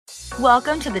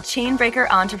Welcome to the Chainbreaker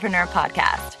Entrepreneur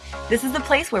Podcast. This is the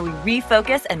place where we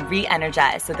refocus and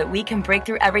re-energize so that we can break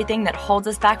through everything that holds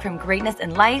us back from greatness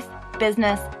in life,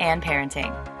 business, and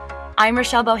parenting. I'm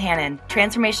Rochelle Bohannon,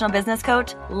 transformational business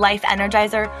coach, life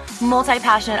energizer,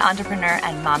 multi-passionate entrepreneur,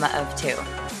 and mama of two.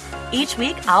 Each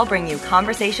week, I'll bring you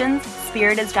conversations,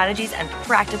 spirited strategies, and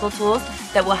practical tools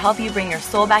that will help you bring your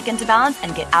soul back into balance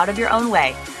and get out of your own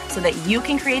way so that you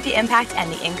can create the impact and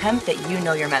the income that you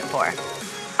know you're meant for.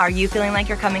 Are you feeling like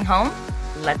you're coming home?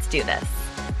 Let's do this.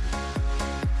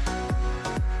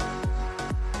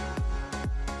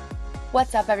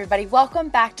 What's up, everybody? Welcome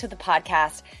back to the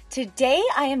podcast. Today,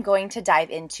 I am going to dive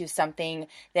into something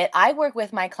that I work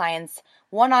with my clients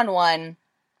one-on-one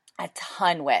a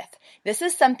ton with. This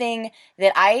is something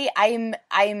that I'm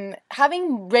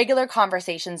having regular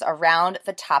conversations around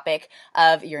the topic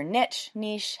of your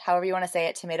niche, however you want to say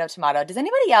it, tomato. Does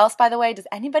anybody else, by the way,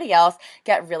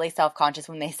 get really self-conscious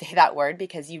when they say that word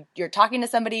because you're talking to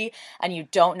somebody and you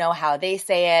don't know how they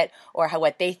say it or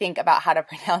what they think about how to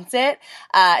pronounce it?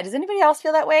 Does anybody else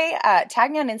feel that way? Tag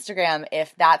me on Instagram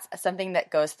if that's something that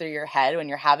goes through your head when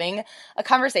you're having a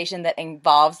conversation that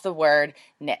involves the word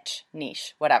niche,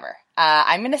 whatever.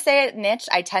 I'm going to say it niche.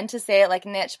 I tend to say it like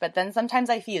niche, but then sometimes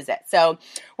I fuse it. So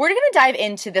we're going to dive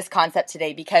into this concept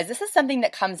today because this is something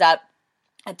that comes up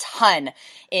a ton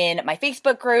in my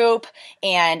Facebook group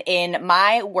and in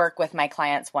my work with my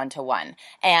clients one-to-one.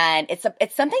 And it's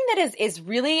something that is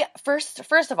really,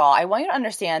 first of all, I want you to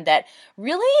understand that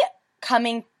really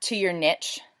coming to your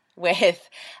niche with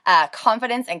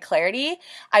confidence and clarity,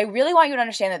 I really want you to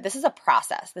understand that this is a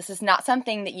process. This is not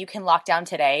something that you can lock down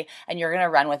today and you're going to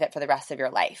run with it for the rest of your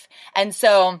life. And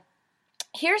so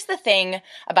here's the thing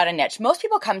about a niche. Most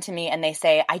people come to me and they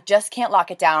say, I just can't lock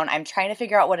it down. I'm trying to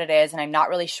figure out what it is and I'm not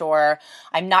really sure.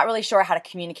 I'm not really sure how to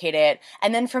communicate it.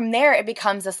 And then from there, it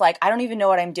becomes this like, I don't even know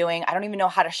what I'm doing. I don't even know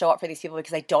how to show up for these people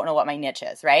because I don't know what my niche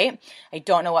is, right? I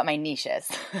don't know what my niche is.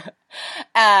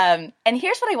 And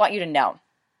here's what I want you to know.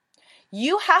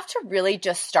 You have to really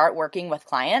just start working with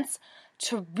clients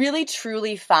to really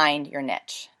truly find your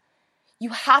niche.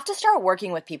 You have to start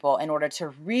working with people in order to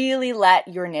really let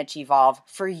your niche evolve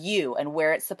for you and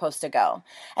where it's supposed to go.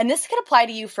 And this could apply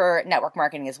to you for network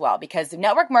marketing as well, because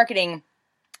network marketing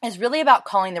is really about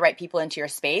calling the right people into your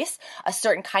space, a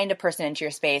certain kind of person into your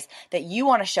space that you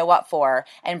want to show up for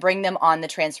and bring them on the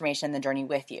transformation and the journey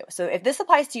with you. So if this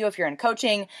applies to you, if you're in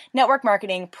coaching, network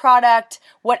marketing, product,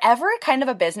 whatever kind of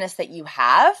a business that you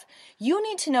have, you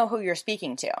need to know who you're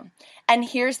speaking to. And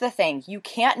here's the thing, you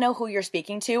can't know who you're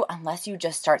speaking to unless you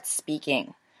just start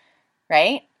speaking,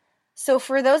 right? So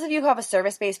for those of you who have a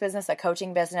service-based business, a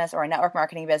coaching business, or a network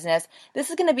marketing business,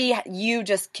 this is going to be you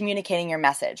just communicating your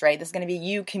message, right? This is going to be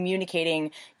you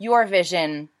communicating your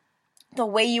vision, the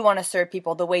way you want to serve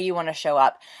people, the way you want to show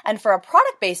up. And for a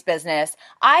product-based business,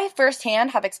 I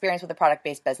firsthand have experience with a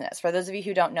product-based business. For those of you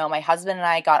who don't know, my husband and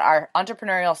I got our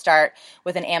entrepreneurial start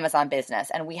with an Amazon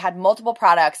business, and we had multiple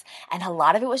products, and a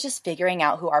lot of it was just figuring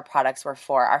out who our products were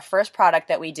for. Our first product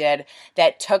that we did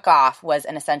that took off was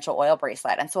an essential oil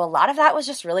bracelet. And so a lot of that was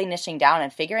just really niching down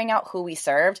and figuring out who we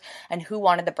served and who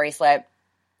wanted the bracelet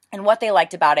and what they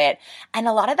liked about it. And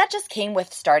a lot of that just came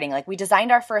with starting. Like we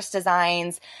designed our first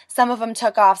designs. Some of them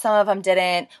took off, some of them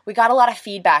didn't. We got a lot of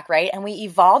feedback, right? And we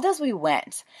evolved as we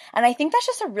went. And I think that's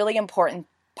just a really important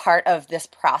part of this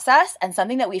process and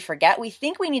something that we forget. We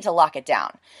think we need to lock it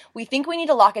down.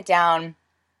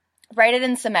 Write it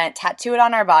in cement, tattoo it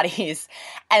on our bodies,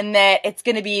 and that it's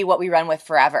going to be what we run with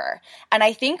forever. And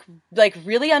I think like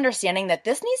really understanding that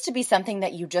this needs to be something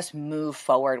that you just move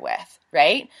forward with,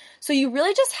 right? So you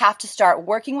really just have to start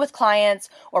working with clients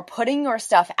or putting your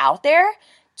stuff out there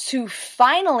to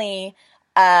finally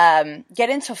get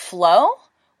into flow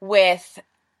with,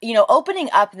 opening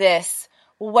up this,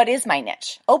 what is my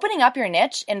niche? Opening up your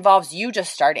niche involves you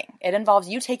just starting. It involves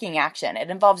you taking action. It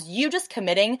involves you just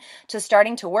committing to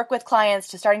starting to work with clients,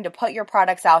 to starting to put your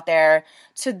products out there,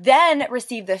 to then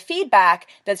receive the feedback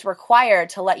that's required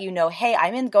to let you know, hey,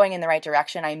 I'm going in the right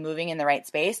direction. I'm moving in the right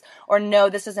space. Or no,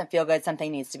 this doesn't feel good.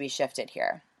 Something needs to be shifted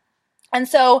here. And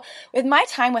so with my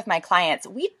time with my clients,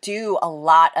 we do a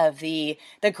lot of the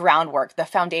groundwork, the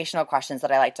foundational questions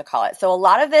that I like to call it. So a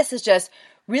lot of this is just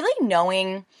really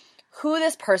knowing who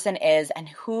this person is and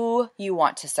who you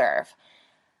want to serve.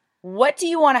 What do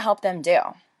you want to help them do?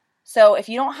 So if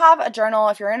you don't have a journal,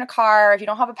 if you're in a car, if you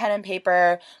don't have a pen and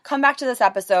paper, come back to this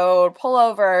episode, pull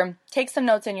over, take some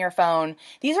notes in your phone.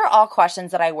 These are all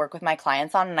questions that I work with my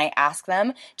clients on and I ask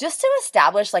them just to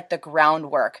establish like the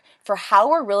groundwork for how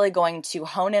we're really going to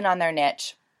hone in on their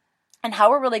niche, and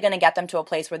how we're really going to get them to a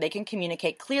place where they can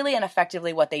communicate clearly and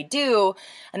effectively what they do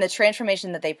and the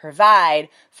transformation that they provide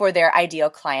for their ideal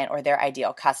client or their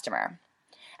ideal customer.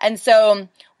 And so,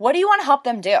 what do you want to help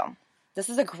them do? This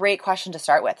is a great question to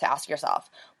start with, to ask yourself.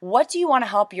 What do you want to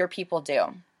help your people do?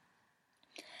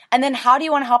 And then how do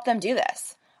you want to help them do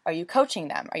this? Are you coaching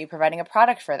them? Are you providing a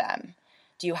product for them?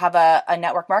 Do you have a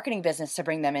network marketing business to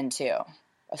bring them into?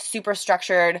 A super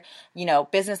structured,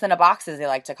 business in a box, as they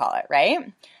like to call it,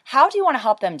 right? How do you want to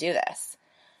help them do this?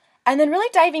 And then really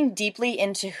diving deeply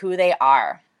into who they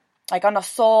are, like on a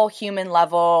soul human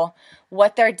level,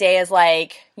 what their day is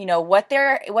like, what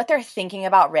they're thinking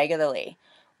about regularly.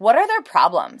 What are their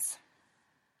problems?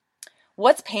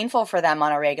 What's painful for them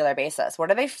on a regular basis?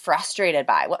 What are they frustrated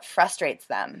by? What frustrates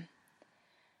them?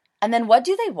 And then what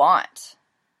do they want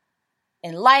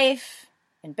in life,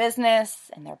 in business,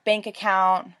 in their bank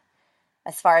account,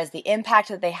 as far as the impact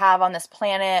that they have on this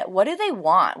planet? What do they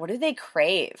want? What do they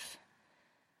crave?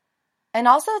 And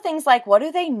also things like, what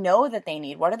do they know that they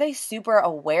need? What are they super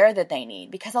aware that they need?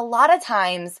 Because a lot of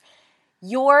times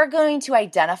you're going to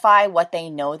identify what they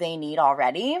know they need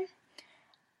already.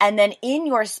 And then in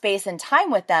your space and time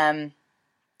with them,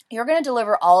 you're going to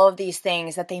deliver all of these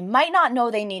things that they might not know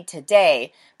they need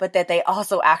today, but that they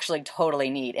also actually totally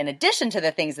need, in addition to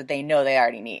the things that they know they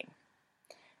already need,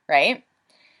 right?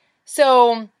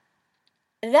 So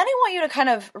then I want you to kind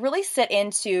of really sit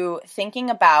into thinking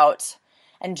about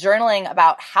and journaling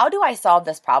about, how do I solve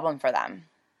this problem for them?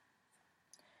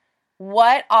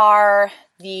 What are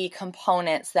the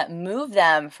components that move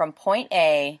them from point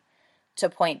A to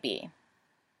point B?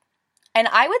 And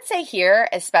I would say here,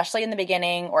 especially in the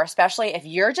beginning, or especially if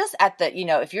you're just at the,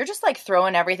 if you're just like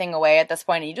throwing everything away at this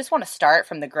point and you just want to start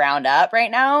from the ground up right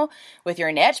now with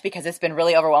your niche because it's been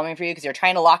really overwhelming for you because you're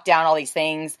trying to lock down all these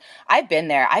things. I've been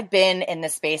there. I've been in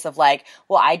this space of like,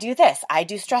 well, I do this. I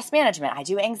do stress management. I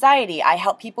do anxiety. I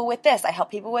help people with this. I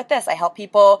help people with this. I help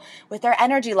people with their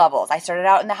energy levels. I started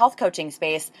out in the health coaching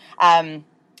space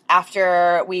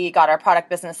after we got our product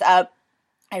business up.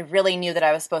 I really knew that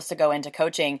I was supposed to go into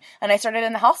coaching, and I started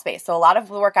in the health space. So a lot of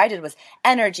the work I did was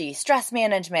energy, stress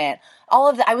management, all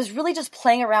of that. I was really just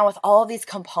playing around with all of these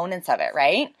components of it,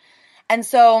 right? And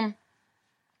so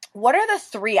what are the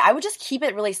three? I would just keep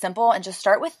it really simple and just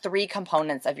start with 3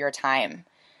 components of your time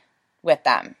with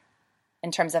them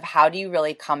in terms of how do you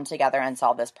really come together and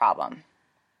solve this problem.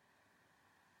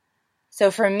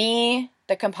 So for me,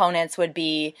 the components would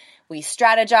be, we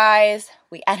strategize,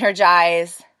 we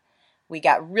energize, we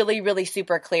got really, really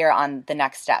super clear on the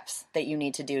next steps that you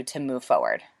need to do to move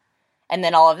forward. And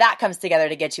then all of that comes together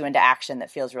to get you into action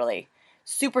that feels really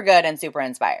super good and super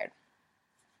inspired.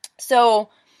 So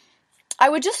I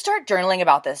would just start journaling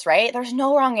about this, right? There's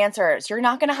no wrong answers. You're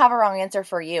not going to have a wrong answer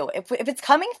for you. If it's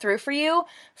coming through for you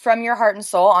from your heart and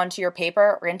soul onto your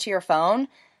paper or into your phone,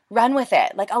 run with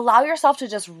it. Like, allow yourself to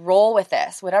just roll with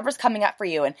this, whatever's coming up for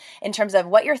you. And in terms of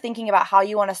what you're thinking about how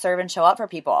you want to serve and show up for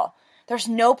people, there's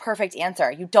no perfect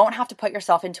answer. You don't have to put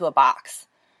yourself into a box.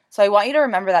 So I want you to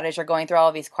remember that as you're going through all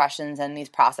of these questions and these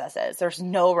processes. There's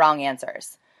no wrong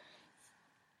answers.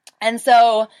 And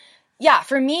so, yeah,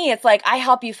 for me, it's like I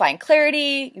help you find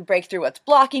clarity, you break through what's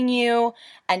blocking you,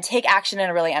 and take action in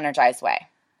a really energized way.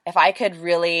 If I could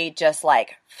really just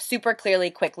like super clearly,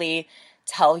 quickly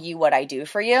tell you what I do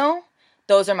for you,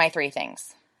 those are my 3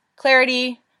 things.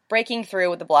 Clarity, breaking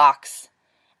through with the blocks,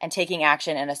 and taking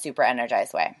action in a super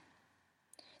energized way.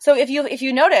 So if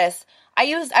you notice,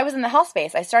 I was in the health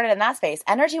space. I started in that space.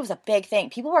 Energy was a big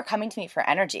thing. People were coming to me for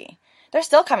energy. They're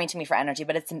still coming to me for energy,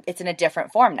 but it's in a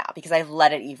different form now because I've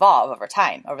let it evolve over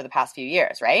time, over the past few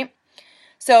years, right?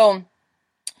 So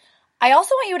I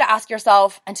also want you to ask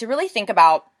yourself and to really think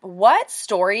about, what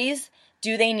stories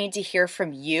do they need to hear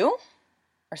from you?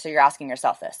 Or so you're asking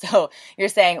yourself this. So you're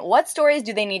saying, what stories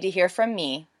do they need to hear from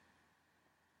me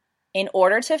in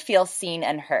order to feel seen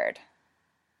and heard,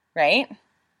 right?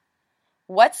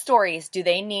 What stories do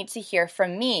they need to hear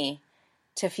from me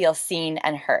to feel seen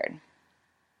and heard?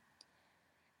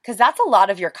 Because that's a lot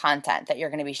of your content that you're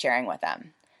going to be sharing with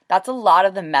them. That's a lot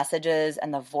of the messages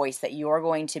and the voice that you're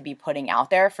going to be putting out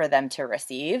there for them to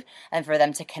receive and for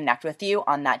them to connect with you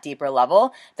on that deeper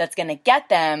level that's going to get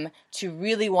them to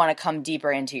really want to come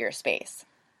deeper into your space.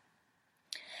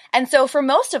 And so for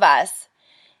most of us,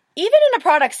 even in a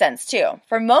product sense too,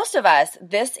 for most of us,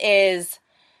 this is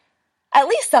at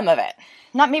least some of it.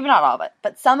 Maybe not all of it,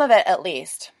 but some of it at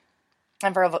least.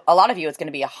 And for a lot of you, it's going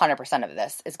to be 100% of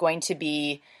this is going to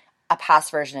be a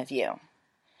past version of you.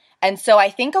 And so I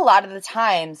think a lot of the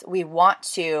times we want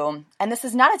to, and this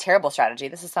is not a terrible strategy,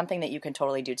 this is something that you can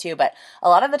totally do too, but a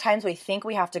lot of the times we think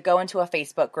we have to go into a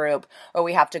Facebook group or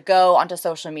we have to go onto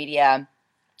social media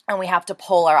and we have to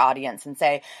poll our audience and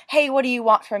say, hey, what do you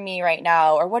want from me right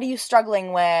now? Or what are you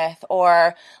struggling with?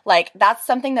 Or like, that's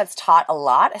something that's taught a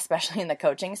lot, especially in the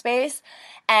coaching space.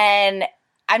 And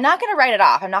I'm not going to write it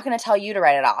off. I'm not going to tell you to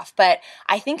write it off. But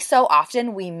I think so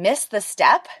often we miss the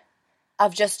step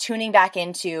of just tuning back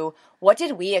into what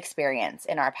did we experience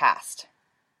in our past?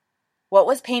 What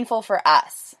was painful for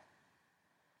us?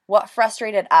 What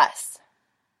frustrated us?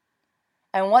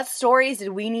 And what stories did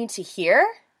we need to hear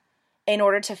in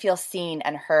order to feel seen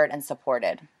and heard and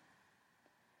supported?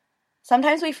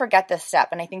 Sometimes we forget this step,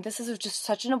 and I think this is just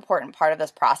such an important part of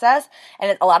this process.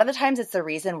 And a lot of the times it's the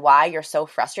reason why you're so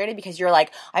frustrated, because you're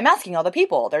like, I'm asking all the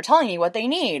people, they're telling me what they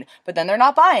need, but then they're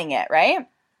not buying it, right?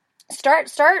 Start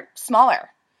smaller.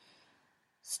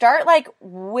 Start like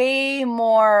way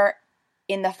more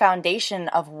in the foundation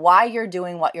of why you're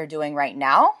doing what you're doing right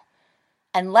now,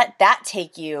 and let that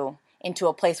take you into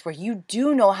a place where you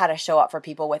do know how to show up for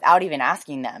people without even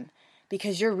asking them,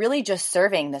 because you're really just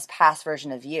serving this past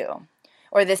version of you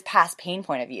or this past pain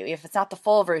point of you. If it's not the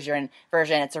full version,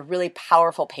 it's a really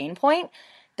powerful pain point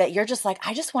that you're just like,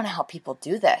 I just want to help people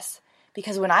do this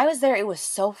because when I was there, it was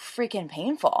so freaking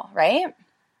painful, right?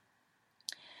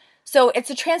 So it's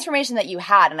a transformation that you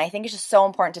had, and I think it's just so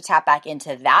important to tap back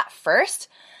into that first.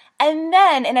 And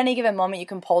then in any given moment, you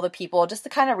can poll the people just to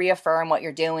kind of reaffirm what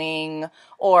you're doing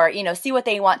or, see what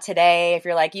they want today. If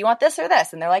you're like, you want this or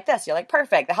this? And they're like this, you're like,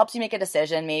 perfect. That helps you make a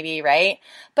decision maybe, right?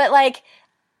 But like,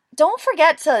 don't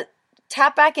forget to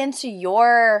tap back into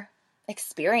your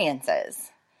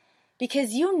experiences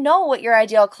because you know what your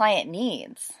ideal client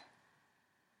needs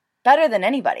better than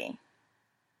anybody.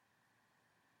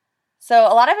 So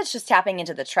a lot of it's just tapping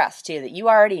into the trust too, that you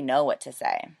already know what to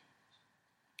say.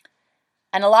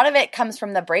 And a lot of it comes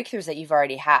from the breakthroughs that you've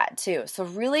already had too. So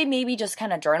really maybe just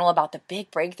kind of journal about the big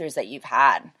breakthroughs that you've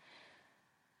had.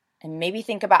 And maybe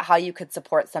think about how you could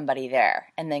support somebody there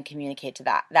and then communicate to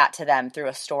that to them through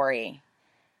a story,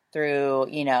 through,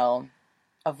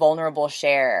 a vulnerable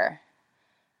share,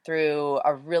 through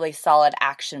a really solid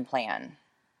action plan,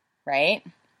 right?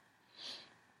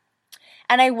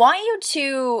 And I want you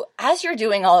to, as you're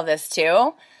doing all of this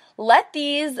too, let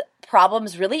these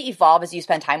problems really evolve as you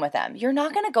spend time with them. You're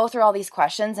not going to go through all these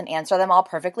questions and answer them all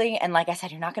perfectly. And like I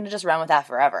said, you're not going to just run with that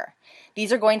forever.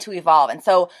 These are going to evolve. And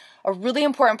so a really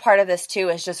important part of this too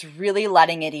is just really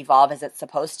letting it evolve as it's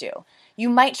supposed to. You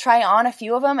might try on a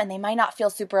few of them and they might not feel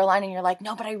super aligned and you're like,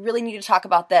 no, but I really need to talk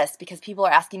about this because people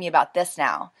are asking me about this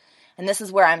now. And this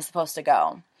is where I'm supposed to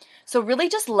go. So really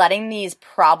just letting these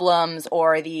problems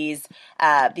or these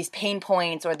pain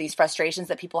points or these frustrations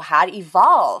that people had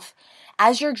evolve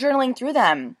as you're journaling through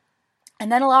them,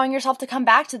 and then allowing yourself to come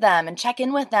back to them and check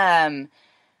in with them.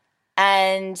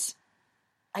 And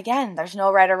again, there's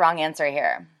no right or wrong answer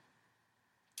here.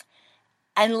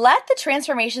 And let the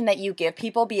transformation that you give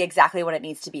people be exactly what it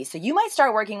needs to be. So you might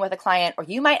start working with a client or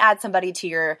you might add somebody to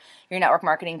your network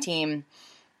marketing team.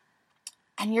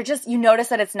 And you notice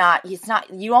that it's not,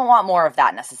 you don't want more of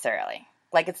that necessarily.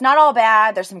 Like it's not all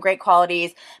bad. There's some great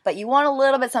qualities, but you want a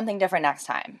little bit something different next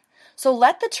time. So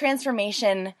let the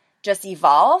transformation just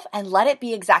evolve and let it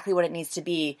be exactly what it needs to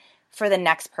be for the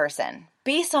next person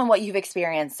based on what you've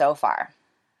experienced so far.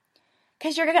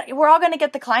 Because we're all going to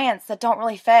get the clients that don't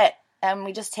really fit and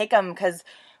we just take them because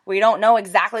we don't know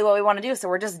exactly what we want to do. So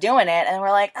we're just doing it. And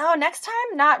we're like, oh, next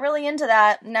time, not really into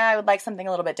that. No, I would like something a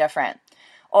little bit different.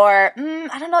 Or,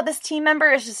 I don't know, this team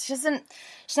member is she's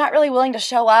not really willing to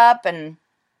show up and,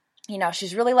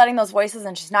 she's really letting those voices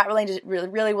and she's not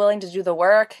really willing to do the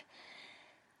work.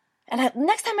 And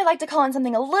next time I'd like to call in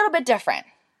something a little bit different.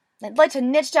 I'd like to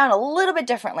niche down a little bit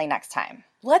differently next time.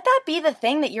 Let that be the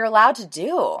thing that you're allowed to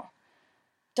do.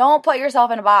 Don't put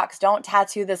yourself in a box. Don't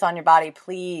tattoo this on your body.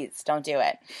 Please don't do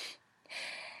it.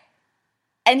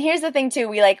 And here's the thing too.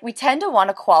 We tend to want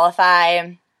to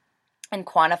qualify and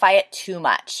quantify it too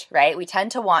much, right? We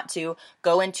tend to want to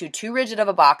go into too rigid of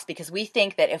a box because we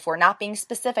think that if we're not being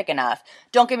specific enough,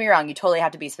 don't get me wrong, you totally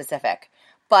have to be specific.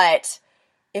 But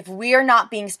if we are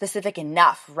not being specific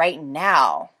enough right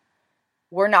now,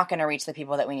 we're not going to reach the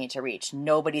people that we need to reach.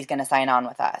 Nobody's going to sign on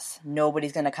with us.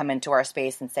 Nobody's going to come into our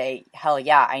space and say, hell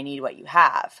yeah, I need what you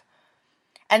have.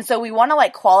 And so we want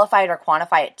to qualify it or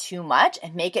quantify it too much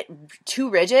and make it too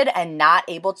rigid and not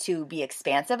able to be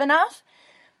expansive enough.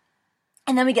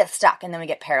 And then we get stuck and then we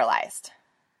get paralyzed.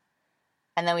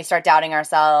 And then we start doubting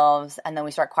ourselves and then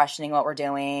we start questioning what we're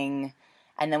doing.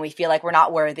 And then we feel like we're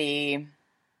not worthy.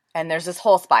 And there's this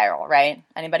whole spiral, right?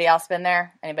 Anybody else been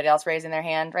there? Anybody else raising their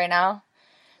hand right now?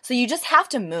 So you just have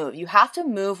to move. You have to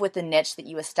move with the niche that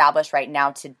you establish right now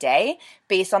today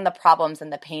based on the problems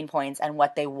and the pain points and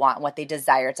what they want, what they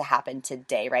desire to happen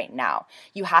today, right now.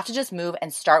 You have to just move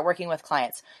and start working with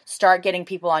clients. Start getting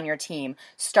people on your team.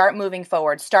 Start moving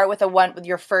forward. Start with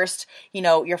your first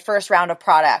round of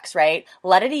products, right?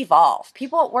 Let it evolve.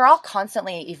 We're all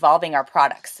constantly evolving our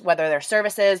products, whether they're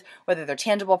services, whether they're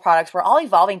tangible products. We're all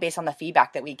evolving based on the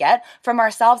feedback that we get from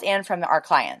ourselves and from our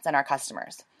clients and our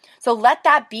customers. So let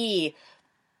that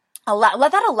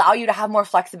allow you to have more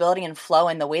flexibility and flow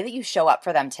in the way that you show up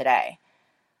for them today.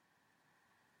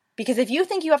 Because if you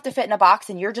think you have to fit in a box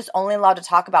and you're just only allowed to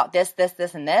talk about this,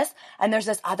 and this, and there's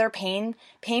this other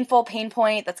painful pain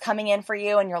point that's coming in for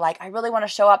you, and you're like, I really want to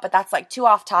show up, but that's like too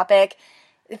off topic.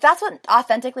 If that's what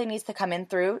authentically needs to come in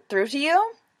through to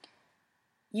you,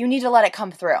 you need to let it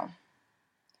come through.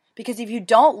 Because if you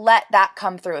don't let that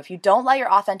come through, if you don't let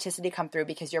your authenticity come through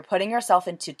because you're putting yourself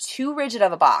into too rigid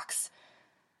of a box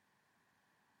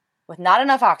with not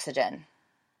enough oxygen,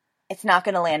 it's not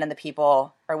going to land in the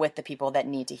people or with the people that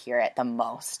need to hear it the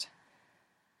most.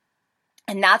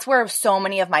 And that's where so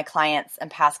many of my clients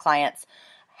and past clients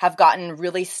have gotten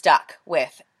really stuck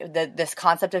with this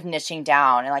concept of niching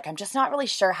down. And like, I'm just not really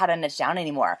sure how to niche down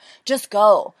anymore. Just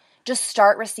go. Just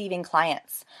start receiving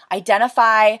clients.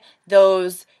 Identify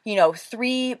those,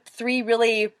 three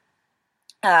really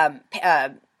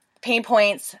pain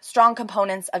points, strong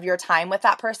components of your time with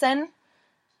that person,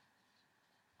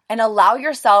 and allow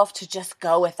yourself to just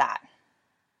go with that.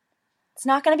 It's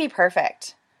not going to be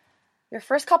perfect. Your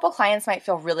first couple clients might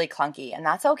feel really clunky, and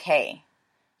that's okay.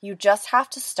 You just have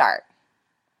to start.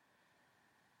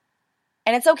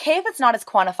 And it's okay if it's not as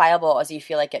quantifiable as you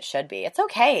feel like it should be. It's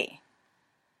okay.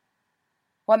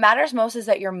 What matters most is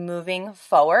that you're moving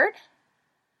forward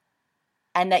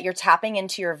and that you're tapping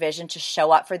into your vision to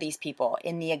show up for these people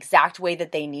in the exact way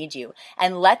that they need you,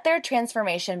 and let their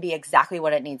transformation be exactly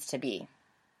what it needs to be.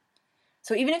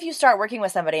 So even if you start working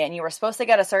with somebody and you were supposed to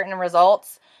get a certain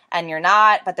results and you're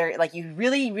not, but they're like, you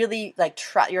really, really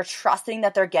you're trusting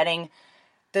that they're getting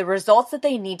the results that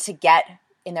they need to get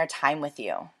in their time with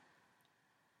you.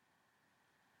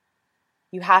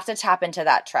 You have to tap into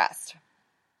that trust.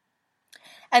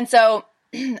 And so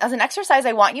as an exercise,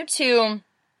 I want you to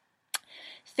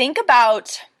think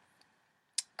about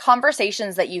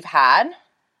conversations that you've had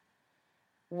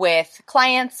with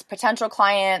clients, potential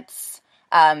clients,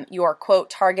 your quote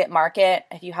target market,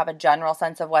 if you have a general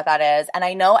sense of what that is. And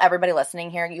I know everybody listening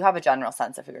here, you have a general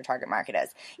sense of who your target market is.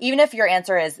 Even if your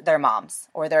answer is they're moms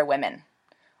or they're women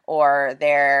or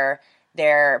their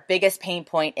biggest pain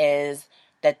point is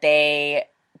that they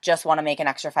just want to make an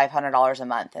extra $500 a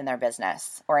month in their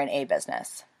business or in a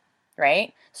business,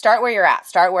 right? Start where you're at.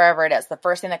 Start wherever it is. The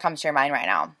first thing that comes to your mind right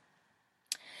now.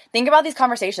 Think about these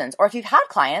conversations. Or if you've had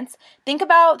clients, think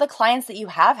about the clients that you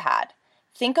have had.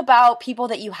 Think about people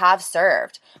that you have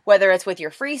served, whether it's with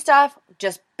your free stuff,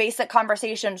 just basic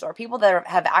conversations, or people that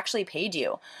have actually paid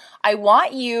you. I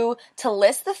want you to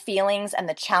list the feelings and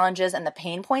the challenges and the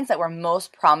pain points that were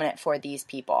most prominent for these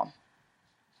people.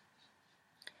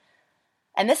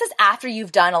 And this is after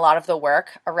you've done a lot of the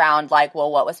work around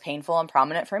what was painful and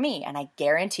prominent for me? And I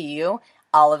guarantee you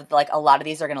a lot of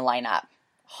these are going to line up.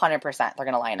 100% they're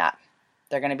going to line up.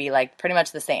 They're going to be pretty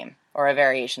much the same or a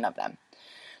variation of them.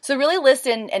 So really list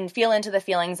and feel into the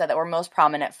feelings that were most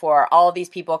prominent for all of these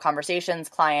people, conversations,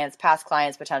 clients, past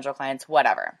clients, potential clients,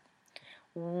 whatever.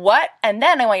 And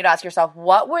then I want you to ask yourself,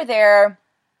 what were their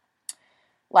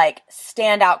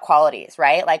standout qualities,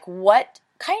 right? What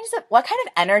kind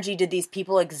of energy did these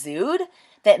people exude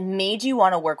that made you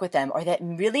want to work with them, or that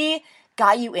really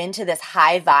got you into this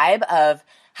high vibe of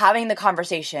having the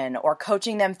conversation or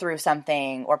coaching them through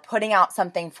something or putting out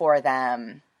something for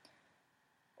them,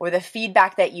 or the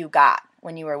feedback that you got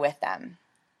when you were with them?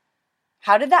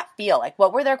 How did that feel?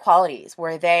 What were their qualities?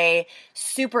 Were they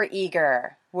super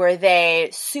eager? Were they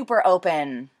super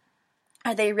open?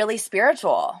 Are they really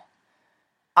spiritual?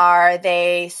 Are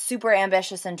they super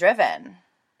ambitious and driven?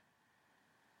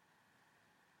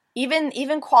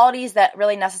 Even qualities that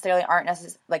really necessarily aren't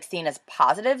seen as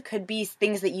positive could be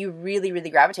things that you really, really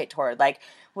gravitate toward.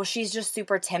 Well, she's just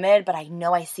super timid, but I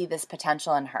know I see this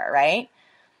potential in her, right?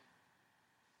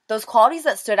 Those qualities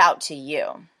that stood out to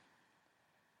you.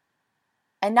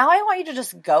 And now I want you to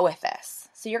just go with this.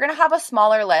 So you're going to have a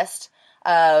smaller list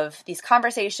of these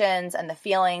conversations and the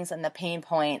feelings and the pain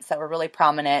points that were really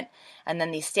prominent, and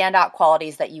then these standout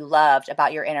qualities that you loved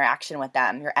about your interaction with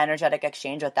them, your energetic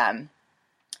exchange with them.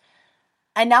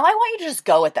 And now I want you to just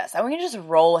go with this. I want you to just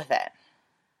roll with it.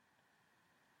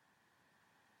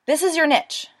 This is your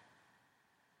niche.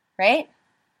 right?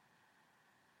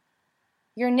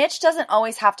 Your niche doesn't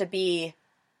always have to be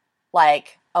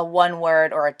like a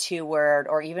 1-word or a 2-word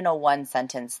or even a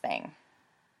 1-sentence thing.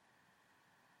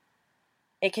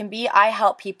 It can be, I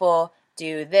help people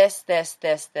do this, this,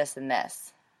 this, this, and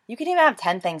this. You can even have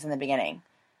 10 things in the beginning.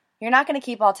 You're not going to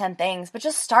keep all 10 things, but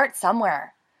just start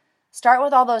somewhere. Start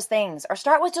with all those things, or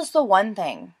start with just the one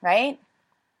thing, right?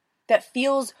 That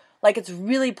feels like it's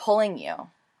really pulling you,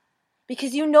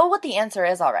 because you know what the answer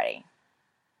is already.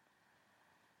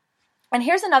 And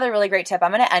here's another really great tip.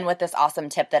 I'm going to end with this awesome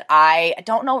tip that I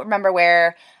don't remember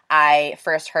where I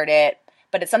first heard it,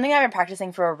 but it's something I've been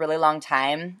practicing for a really long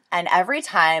time. And every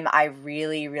time I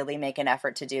really, really make an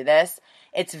effort to do this,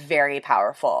 it's very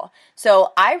powerful.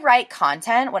 So I write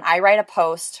content. When I write a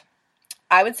post,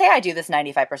 I would say I do this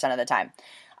 95% of the time.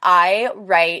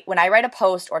 When I write a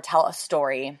post or tell a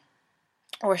story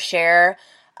or share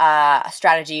a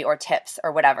strategy or tips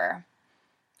or whatever,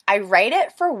 I write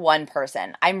it for one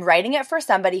person. I'm writing it for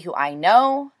somebody who I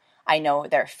know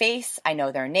their face, I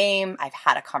know their name, I've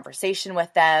had a conversation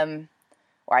with them,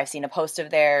 or I've seen a post of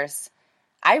theirs.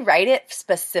 I write it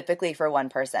specifically for one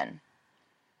person.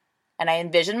 And I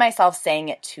envision myself saying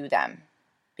it to them.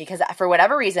 Because for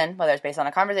whatever reason, whether it's based on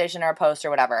a conversation or a post or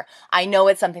whatever, I know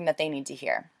it's something that they need to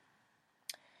hear.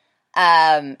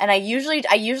 And I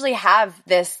usually have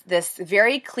this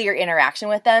very clear interaction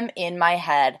with them in my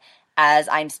head as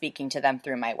I'm speaking to them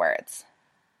through my words.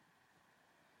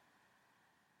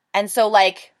 And so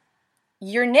like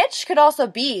your niche could also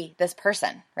be this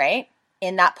person, right?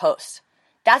 In that post.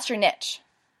 That's your niche.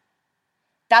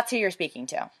 That's who you're speaking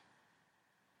to.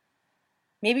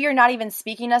 Maybe you're not even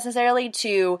speaking necessarily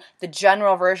to the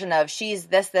general version of she's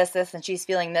this, this, this, and she's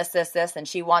feeling this, this, this, and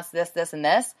she wants this, this, and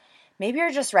this. Maybe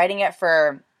you're just writing it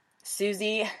for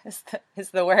Susie is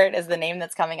the name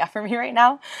that's coming up for me right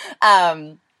now.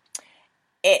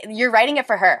 You're writing it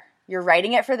for her. You're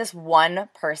writing it for this one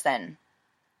person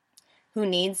who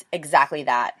needs exactly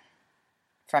that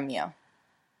from you.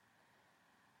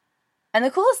 And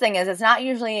the coolest thing is it's not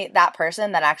usually that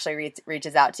person that actually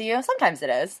reaches out to you. Sometimes it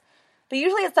is. But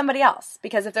usually it's somebody else,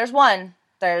 because if there's one,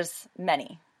 there's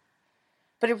many.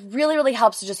 But it really, really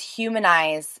helps to just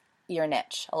humanize your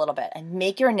niche a little bit and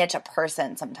make your niche a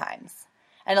person sometimes,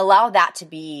 and allow that to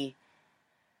be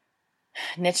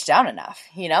niched down enough,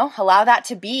 allow that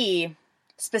to be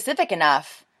specific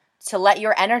enough to let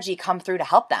your energy come through to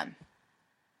help them,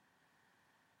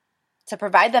 to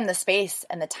provide them the space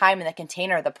and the time and the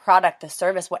container, the product, the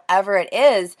service, whatever it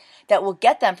is that will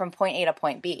get them from point A to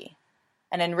point B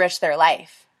and enrich their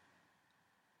life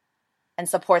and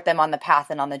support them on the path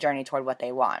and on the journey toward what they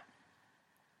want.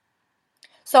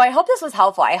 So I hope this was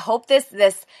helpful. I hope this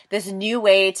new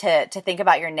way to think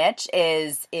about your niche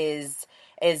is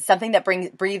something that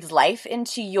breathes life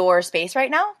into your space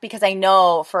right now, because I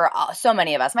know for so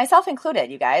many of us, myself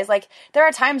included, you guys, like there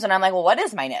are times when I'm like, well, what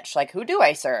is my niche? Like, who do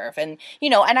I serve? And,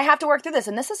 and I have to work through this.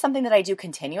 And this is something that I do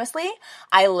continuously.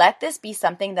 I let this be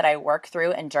something that I work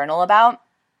through and journal about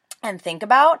and think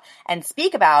about and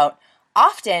speak about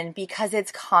often, because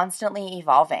it's constantly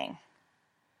evolving.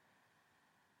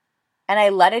 And I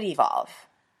let it evolve,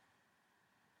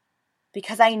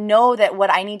 because I know that what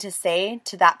I need to say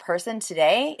to that person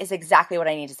today is exactly what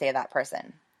I need to say to that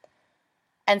person.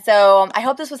 And so I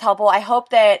hope this was helpful. I hope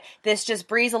that this just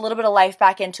breathes a little bit of life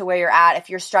back into where you're at. If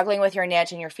you're struggling with your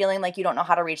niche and you're feeling like you don't know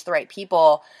how to reach the right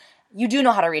people, you do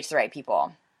know how to reach the right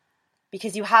people,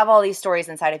 because you have all these stories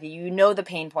inside of you. You know the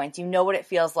pain points. You know what it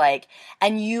feels like.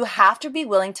 And you have to be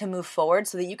willing to move forward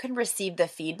so that you can receive the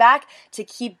feedback to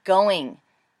keep going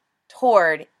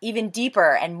toward even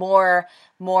deeper and more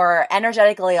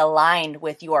energetically aligned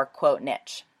with your quote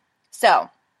niche. So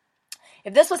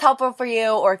if this was helpful for you,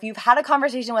 or if you've had a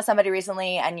conversation with somebody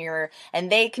recently and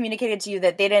they communicated to you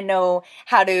that they didn't know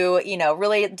how to,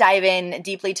 really dive in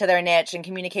deeply to their niche and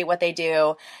communicate what they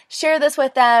do, share this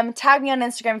with them. Tag me on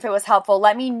Instagram if it was helpful.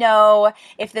 Let me know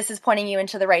if this is pointing you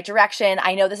into the right direction.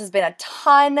 I know this has been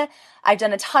I've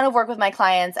done a ton of work with my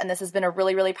clients, and this has been a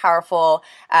really, really powerful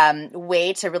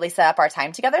way to really set up our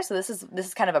time together. So this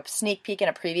is kind of a sneak peek and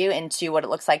a preview into what it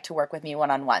looks like to work with me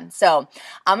one-on-one. So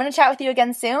I'm going to chat with you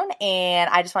again soon,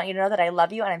 and I just want you to know that I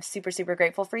love you and I'm super, super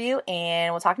grateful for you,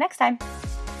 and we'll talk next time.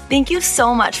 Thank you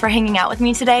so much for hanging out with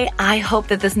me today. I hope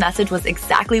that this message was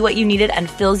exactly what you needed and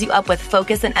fills you up with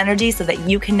focus and energy so that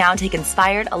you can now take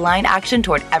inspired, aligned action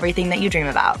toward everything that you dream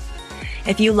about.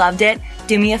 If you loved it,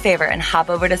 do me a favor and hop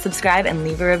over to subscribe and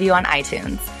leave a review on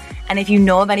iTunes. And if you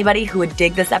know of anybody who would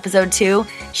dig this episode too,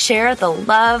 share the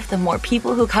love. The more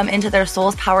people who come into their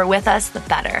soul's power with us, the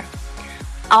better.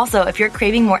 Also, if you're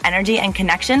craving more energy and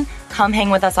connection, come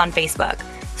hang with us on Facebook.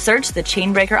 Search The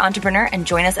Chainbreaker Entrepreneur and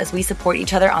join us as we support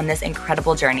each other on this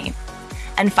incredible journey.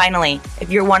 And finally, if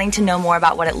you're wanting to know more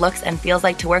about what it looks and feels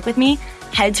like to work with me,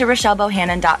 head to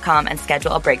RochelleBohannon.com and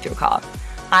schedule a breakthrough call.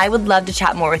 I would love to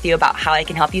chat more with you about how I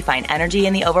can help you find energy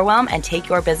in the overwhelm and take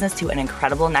your business to an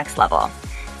incredible next level.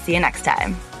 See you next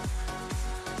time.